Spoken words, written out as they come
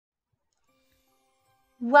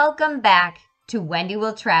Welcome back to Wendy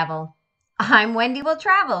Will Travel. I'm Wendy Will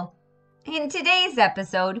Travel. In today's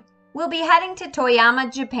episode, we'll be heading to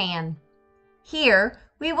Toyama, Japan. Here,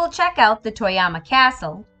 we will check out the Toyama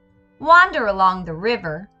Castle, wander along the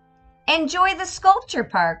river, enjoy the sculpture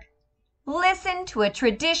park, listen to a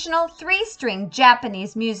traditional 3-string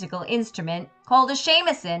Japanese musical instrument called a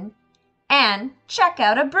shamisen, and check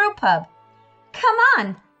out a brew pub. Come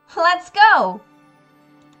on, let's go!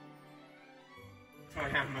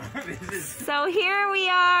 So here we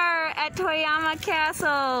are at Toyama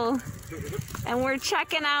Castle, and we're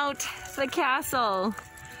checking out the castle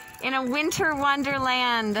in a winter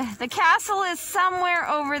wonderland. The castle is somewhere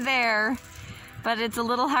over there, but it's a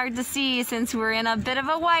little hard to see since we're in a bit of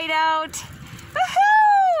a whiteout.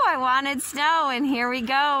 Woohoo! I wanted snow, and here we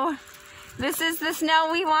go. This is the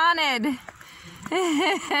snow we wanted. Yay,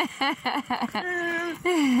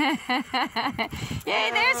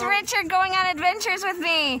 there's Richard going on adventures with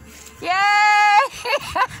me. Yay!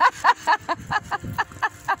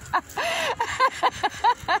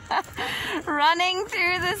 Running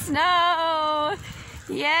through the snow.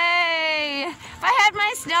 Yay! If I had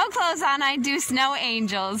my snow clothes on, I'd do snow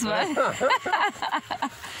angels.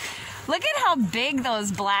 Look at how big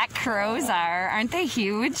those black crows are. Aren't they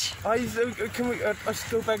huge? I should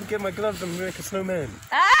go back and get my gloves and make a snowman.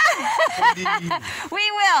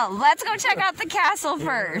 We will. Let's go check out the castle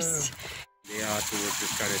first. They are towards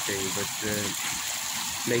this kind of thing, but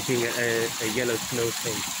making a yellow snow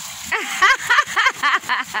thing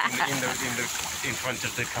in front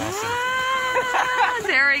of the castle.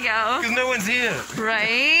 There we go. Because no one's here.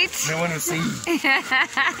 Right? No one will see.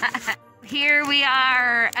 Here we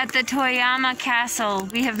are at the Toyama Castle.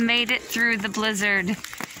 We have made it through the blizzard,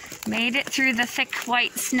 made it through the thick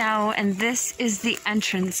white snow, and this is the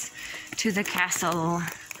entrance to the castle.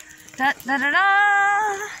 Da, da, da,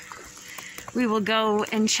 da. We will go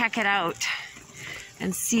and check it out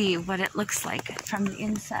and see what it looks like from the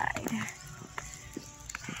inside.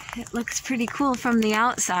 It looks pretty cool from the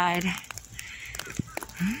outside.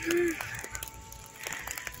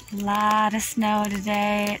 A lot of snow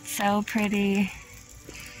today. It's so pretty.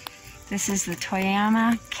 This is the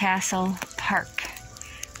Toyama Castle Park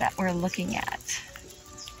that we're looking at.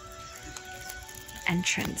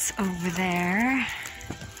 Entrance over there.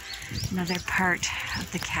 Another part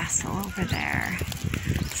of the castle over there.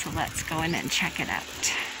 So let's go in and check it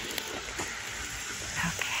out.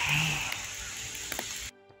 Okay.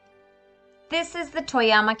 This is the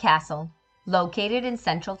Toyama Castle, located in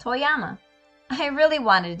central Toyama. I really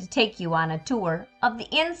wanted to take you on a tour of the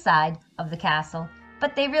inside of the castle,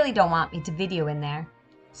 but they really don't want me to video in there.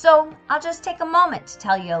 So I'll just take a moment to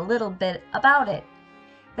tell you a little bit about it.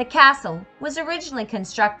 The castle was originally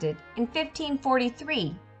constructed in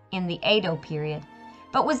 1543 in the Edo period,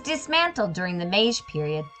 but was dismantled during the Meiji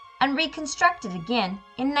period and reconstructed again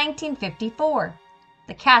in 1954.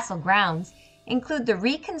 The castle grounds include the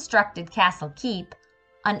reconstructed castle keep,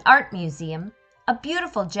 an art museum, a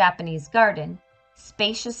beautiful Japanese garden,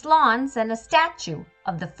 spacious lawns, and a statue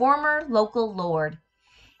of the former local lord.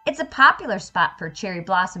 It's a popular spot for cherry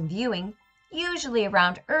blossom viewing, usually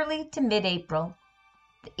around early to mid-April.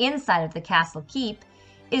 The inside of the castle keep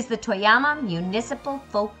is the Toyama Municipal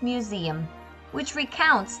Folk Museum, which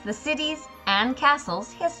recounts the city's and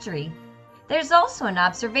castle's history. There's also an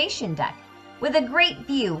observation deck with a great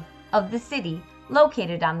view of the city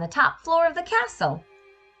located on the top floor of the castle.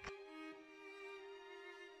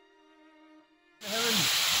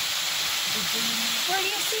 Where do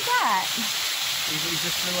you see that? He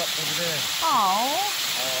just flew up over there. Oh,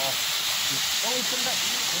 Come back.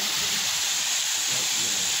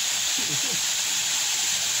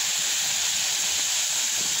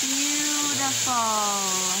 beautiful.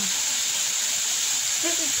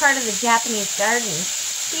 This is part of the Japanese garden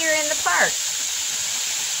here in the park.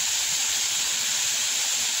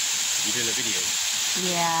 You doing a video?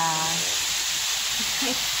 Yeah.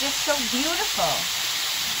 It's just so beautiful.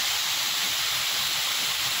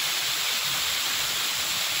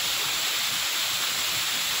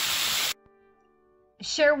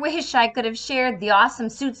 Sure wish I could have shared the awesome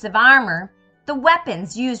suits of armor, the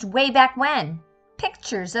weapons used way back when,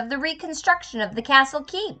 pictures of the reconstruction of the castle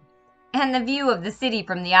keep, and the view of the city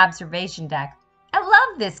from the observation deck. I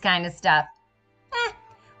love this kind of stuff.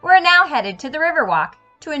 We're now headed to the Riverwalk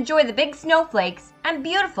to enjoy the big snowflakes and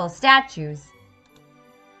beautiful statues.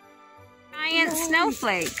 Giant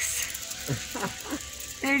snowflakes.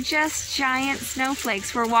 They're just giant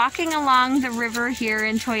snowflakes. We're walking along the river here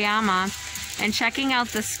in Toyama and checking out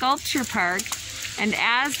the sculpture park. And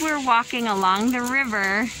as we're walking along the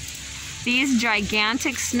river, these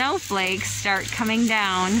gigantic snowflakes start coming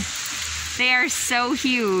down. They are so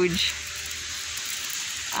huge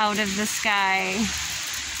out of the sky.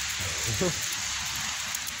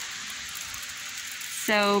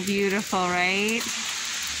 So beautiful, right?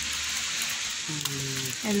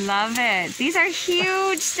 I love it. These are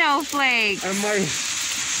huge snowflakes. And my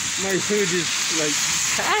hood is like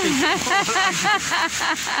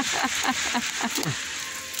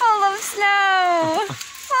full of snow.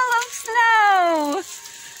 Full of snow.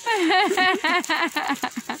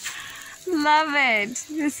 Love it.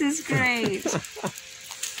 This is great.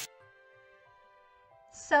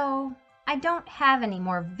 So, I don't have any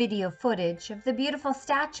more video footage of the beautiful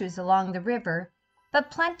statues along the river, but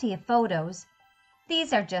plenty of photos.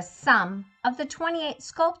 These are just some of the 28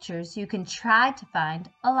 sculptures you can try to find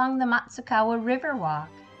along the Matsukawa River Walk.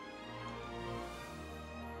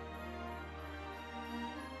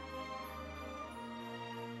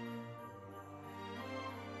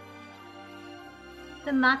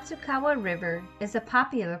 The Matsukawa River is a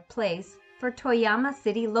popular place for Toyama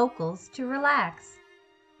City locals to relax.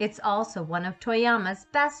 It's also one of Toyama's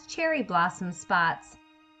best cherry blossom spots,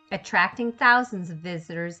 attracting thousands of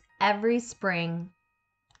visitors every spring.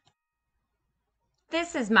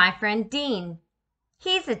 This is my friend Dean.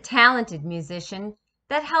 He's a talented musician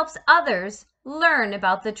that helps others learn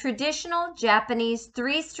about the traditional Japanese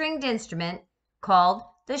three-stringed instrument called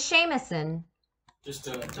the shamisen. Just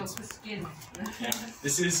dog skin. Yeah,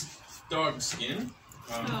 this is dog skin.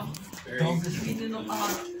 It's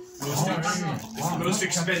the most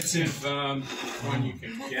expensive one you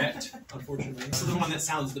can get, unfortunately. It's the one that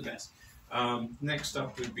sounds the best. Next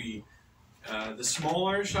up would be the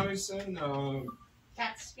smaller shamisen.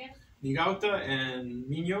 Cat skin. Nigauta and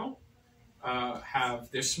Minyo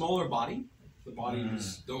have their smaller body. The body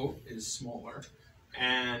is smaller,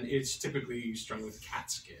 and it's typically strung with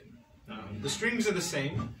cat skin. The strings are the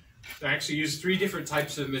same. They actually use 3 different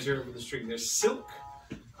types of material for the string. There's silk,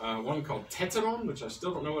 one called tetron, which I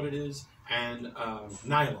still don't know what it is, and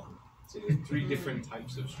nylon. So there's 3 different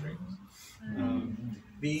types of strings.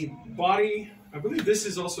 The body, I believe this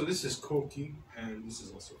is koki, and this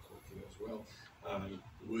is also koki as well.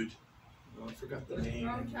 Wood. Oh, I forgot the name.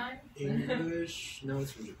 English. No,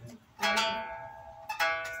 it's from Japan.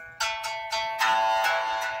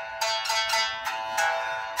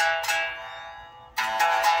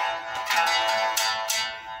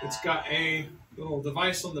 It's got a little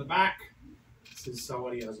device on the back. This is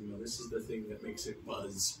Sawari Azumo. This is the thing that makes it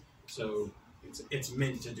buzz. So it's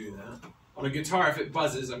meant to do that. On a guitar, if it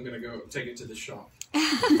buzzes, I'm going to go take it to the shop. On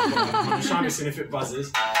a shamisen, if it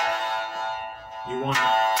buzzes, you want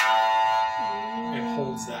it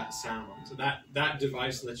holds that sound. So that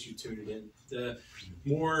device lets you tune it in. The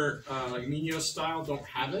more like Minyo style don't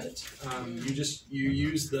have it. You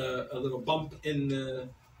use a little bump in the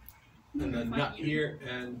nut here,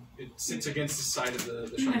 and it sits against the side of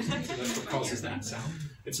the shamisen. So that's what causes that sound.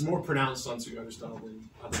 It's more pronounced on Tsugaru style than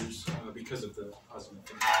others because of the Azumo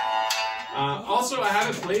thing. Also, I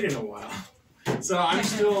haven't played in a while, so I'm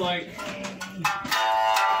still like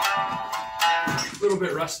a little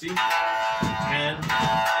bit rusty, and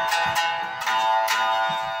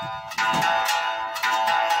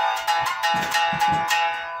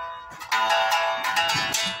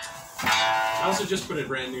I also just put a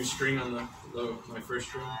brand new string on my first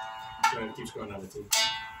string, so it keeps going out of tune.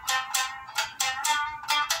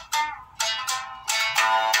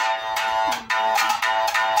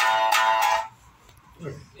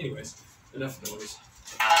 Anyways, enough noise.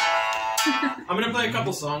 I'm gonna play a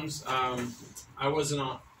couple songs. I was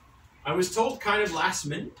told kind of last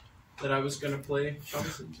minute that I was gonna play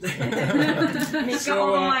shamisen.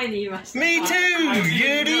 Me too,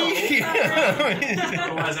 Yuri.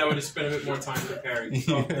 Otherwise, I would have spent a bit more time preparing.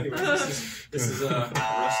 So, anyways, this is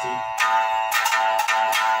Rusty.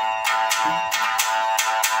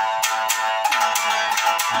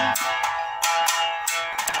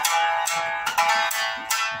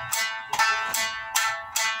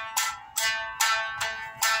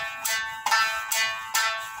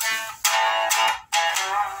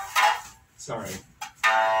 Sorry.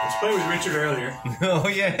 I was playing with Richard earlier. Oh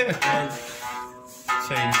yeah. And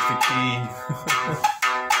change the key.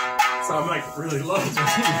 so I'm like really low.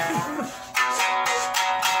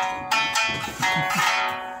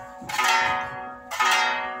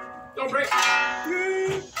 Don't break.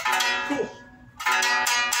 Cool.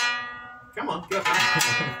 Come on, get up there.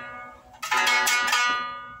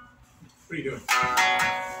 What are you doing?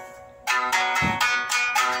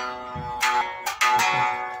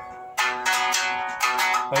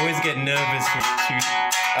 I always get nervous when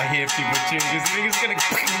I hear people cheering because I think it's gonna.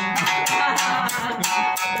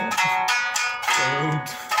 Don't.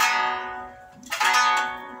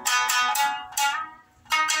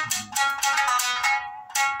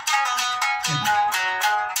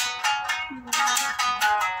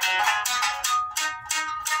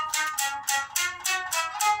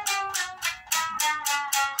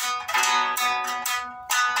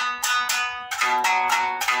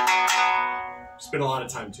 spent a lot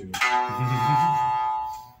of time tuning.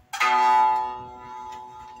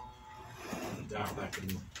 Doubt that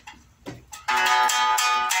can.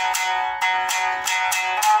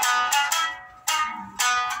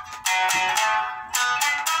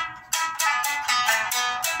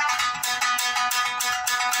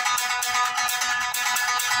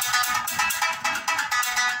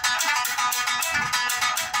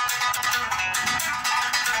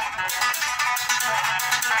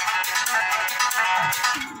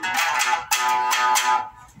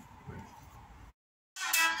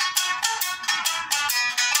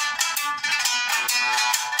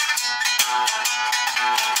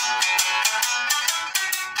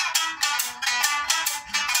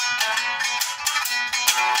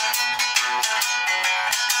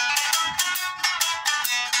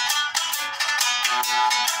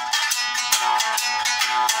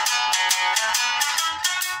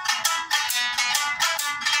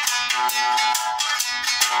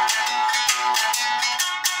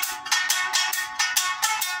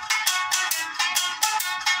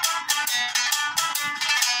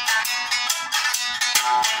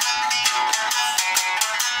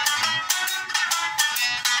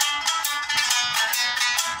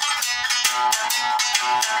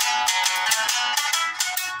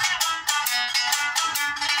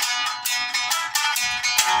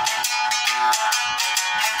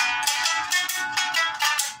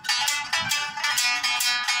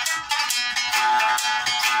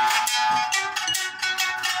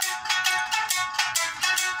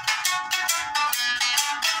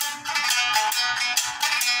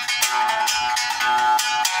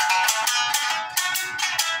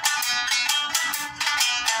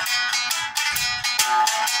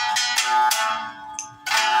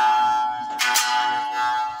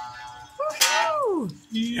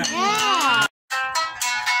 Yeah.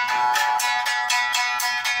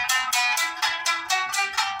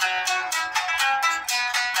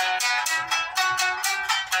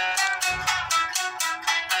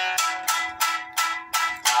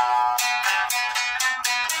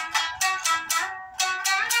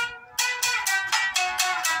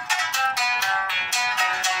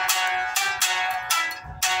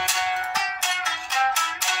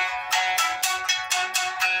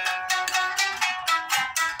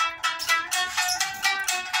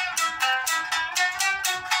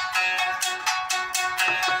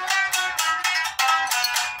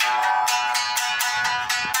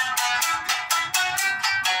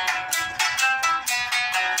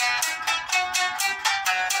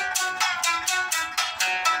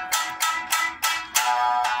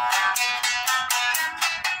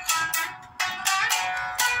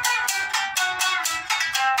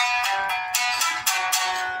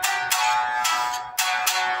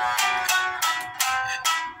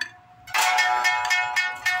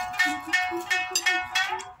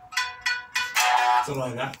 Something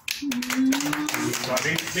like that.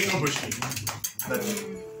 Bingo bushki.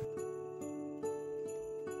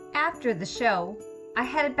 After the show, I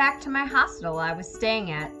headed back to my hostel I was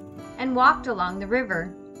staying at and walked along the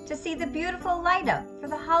river to see the beautiful light up for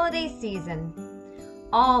the holiday season.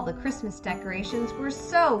 All the Christmas decorations were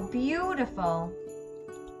so beautiful.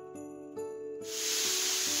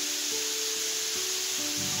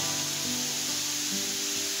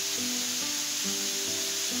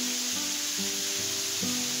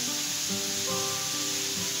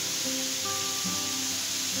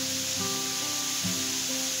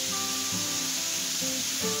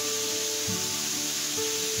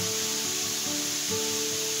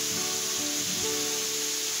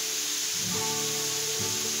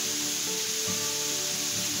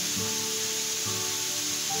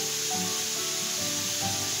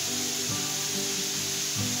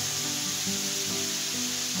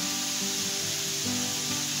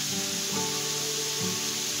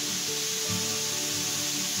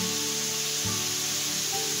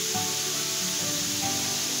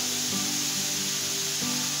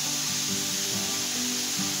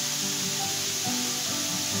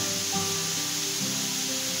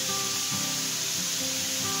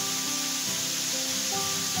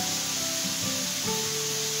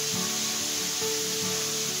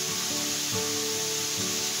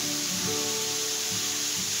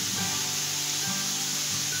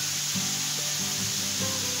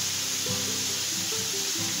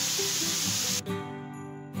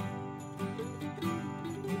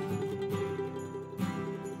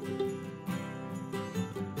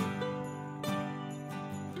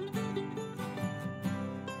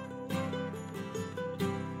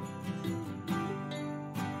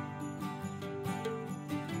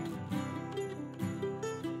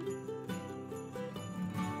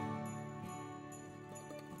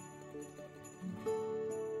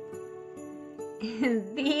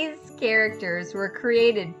 These characters were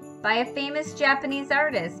created by a famous Japanese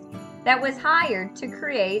artist that was hired to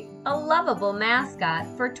create a lovable mascot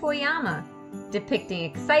for Toyama, depicting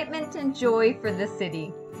excitement and joy for the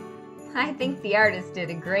city. I think the artist did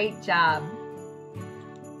a great job.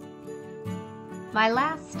 My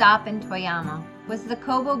last stop in Toyama was the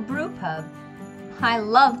Kobo Brew Pub. I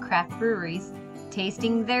love craft breweries,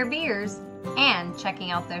 tasting their beers, and checking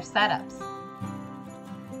out their setups.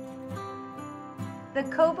 The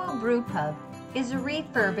Kobo Brew Pub is a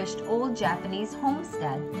refurbished old Japanese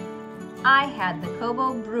homestead. I had the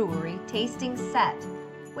Kobo Brewery tasting set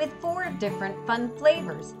with 4 different fun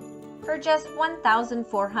flavors for just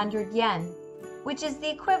 1,400 yen, which is the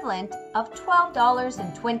equivalent of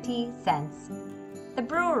 $12.20. The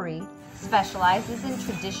brewery specializes in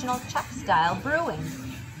traditional Czech-style brewing.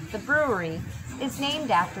 The brewery is named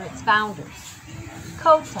after its founders,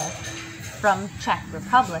 Kotas from Czech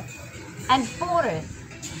Republic and Boris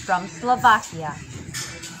from Slovakia.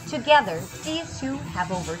 Together, these two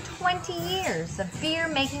have over 20 years of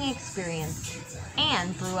beer-making experience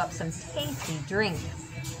and brew up some tasty drinks.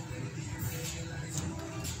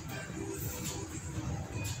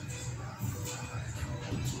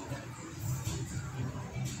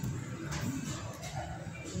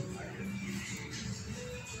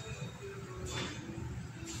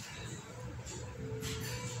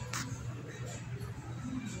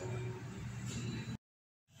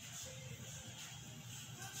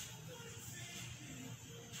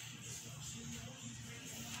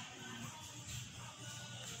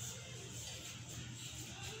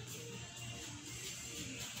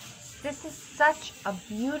 This is such a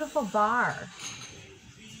beautiful bar.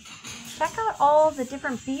 Check out all the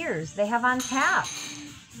different beers they have on tap.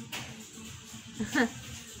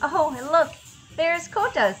 Oh, and look, there's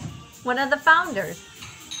Kotas, one of the founders.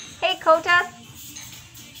 Hey, Kotas!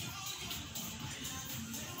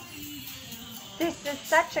 This is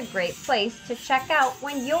such a great place to check out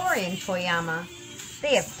when you're in Toyama.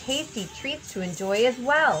 They have tasty treats to enjoy as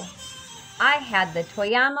well. I had the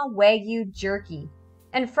Toyama Wagyu jerky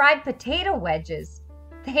and fried potato wedges.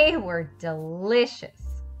 They were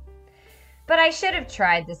delicious. But I should have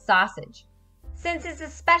tried the sausage, since it's a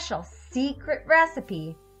special secret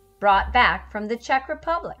recipe brought back from the Czech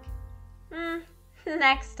Republic.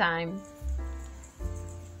 Next time.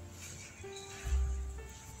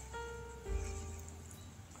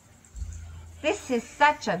 This is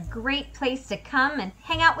such a great place to come and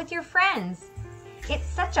hang out with your friends. It's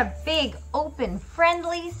such a big, open,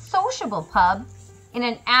 friendly, sociable pub in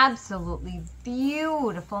an absolutely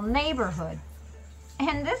beautiful neighborhood.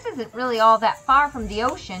 And this isn't really all that far from the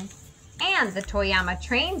ocean and the Toyama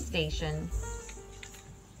train station.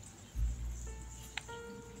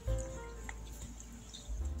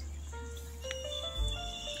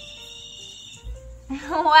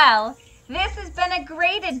 Well, this has been a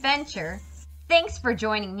great adventure. Thanks for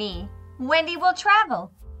joining me, Wendy Will Travel,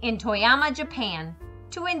 in Toyama, Japan,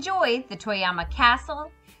 to enjoy the Toyama Castle,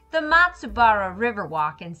 the Matsubara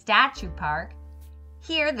Riverwalk and Statue Park,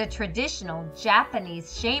 hear the traditional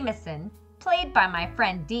Japanese shamisen played by my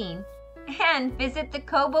friend Dean, and visit the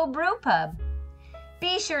Kobo Brew Pub.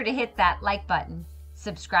 Be sure to hit that like button,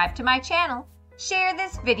 subscribe to my channel, share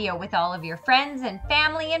this video with all of your friends and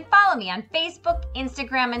family, and follow me on Facebook,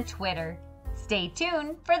 Instagram, and Twitter. Stay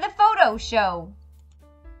tuned for the photo show.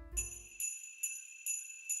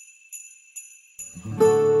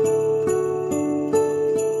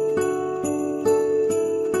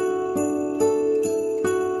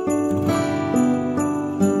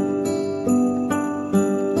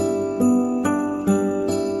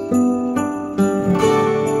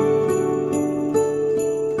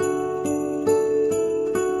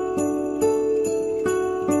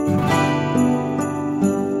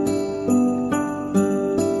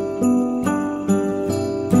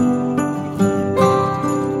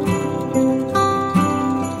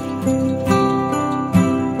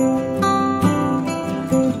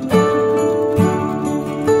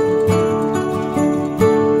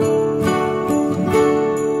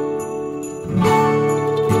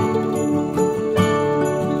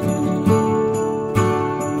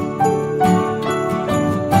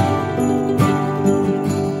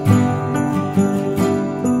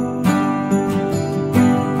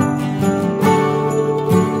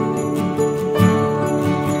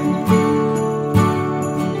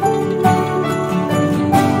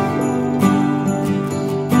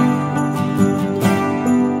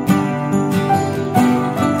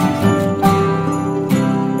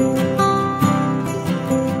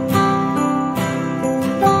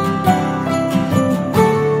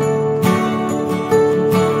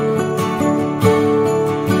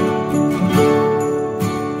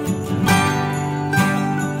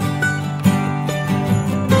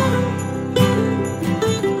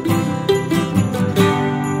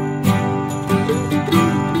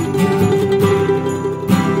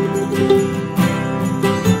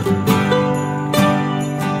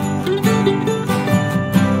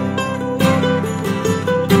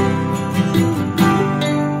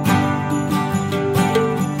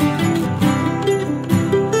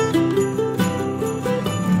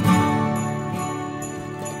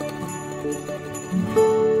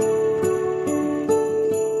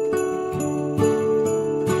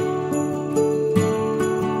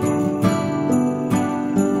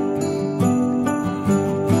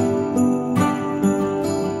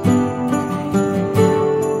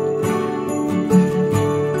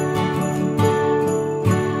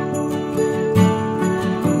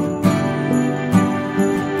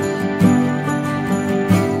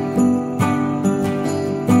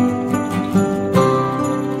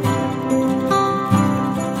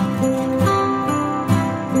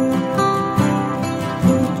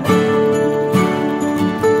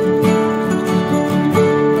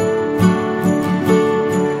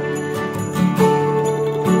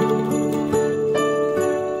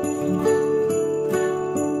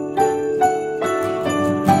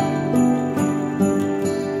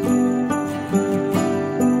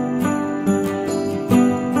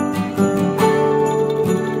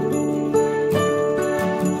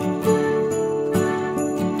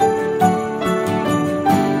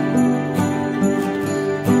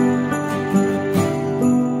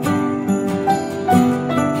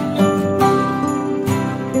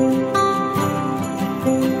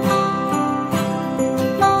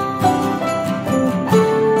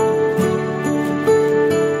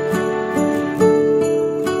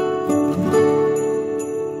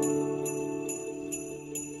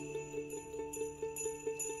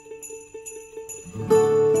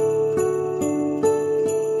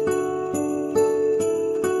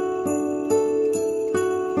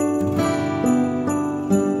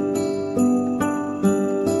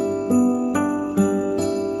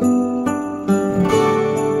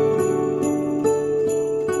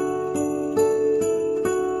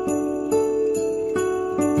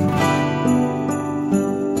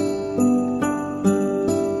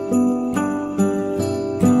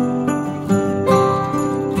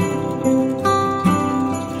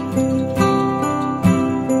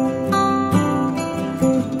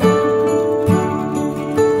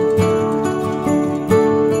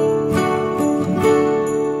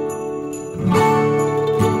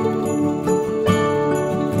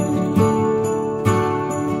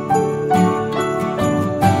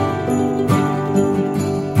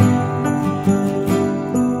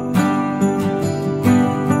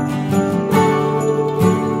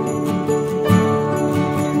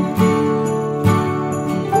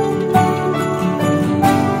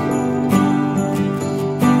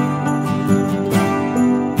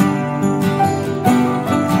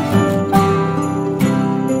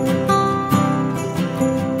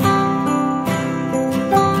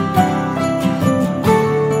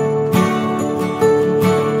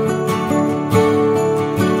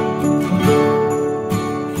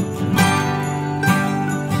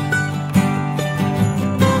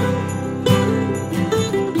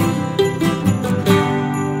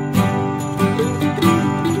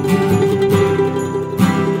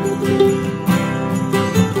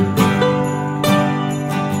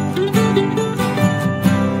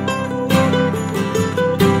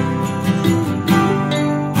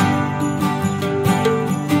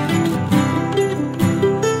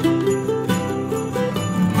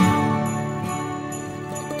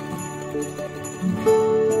 Bye.